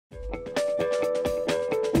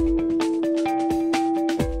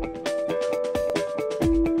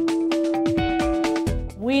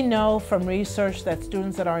know from research that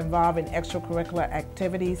students that are involved in extracurricular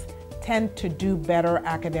activities tend to do better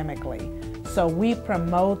academically. So we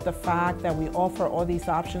promote the fact that we offer all these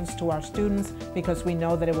options to our students because we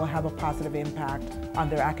know that it will have a positive impact on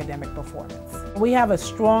their academic performance. We have a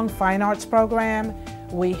strong fine arts program.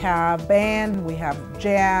 We have band, we have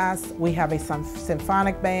jazz, we have a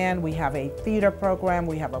symphonic band, we have a theater program,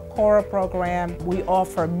 we have a choral program. We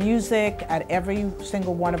offer music at every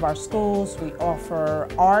single one of our schools. We offer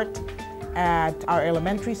art at our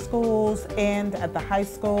elementary schools and at the high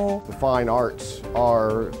school. The fine arts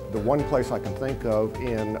are the one place I can think of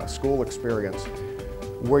in a school experience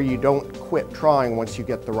where you don't quit trying once you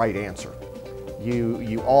get the right answer.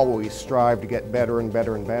 You always strive to get better and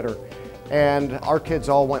better and better. And our kids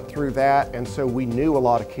all went through that, and so we knew a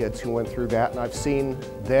lot of kids who went through that, and I've seen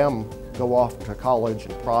them go off to college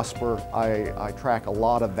and prosper. I track a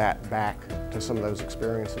lot of that back to some of those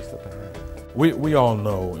experiences that they had. We all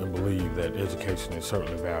know and believe that education is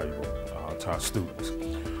certainly valuable to our students,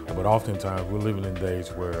 but oftentimes we're living in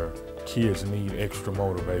days where kids need extra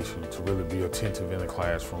motivation to really be attentive in the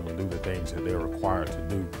classroom and do the things that they're required to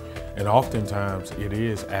do. And oftentimes it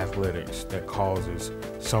is athletics that causes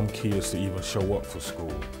some kids to even show up for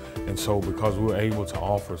school. And so because we're able to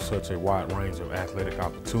offer such a wide range of athletic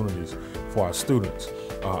opportunities for our students,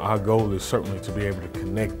 our goal is certainly to be able to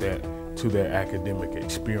connect that to their academic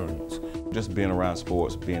experience. Just being around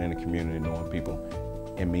sports, being in the community, knowing people,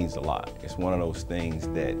 it means a lot. It's one of those things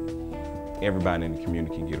that everybody in the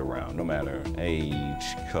community can get around, no matter age,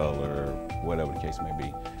 color, whatever the case may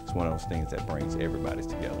be. It's one of those things that brings everybody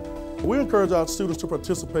together. We encourage our students to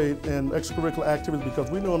participate in extracurricular activities because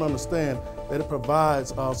we know and understand that it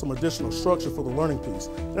provides some additional structure for the learning piece.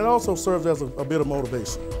 And it also serves as a bit of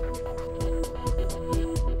motivation.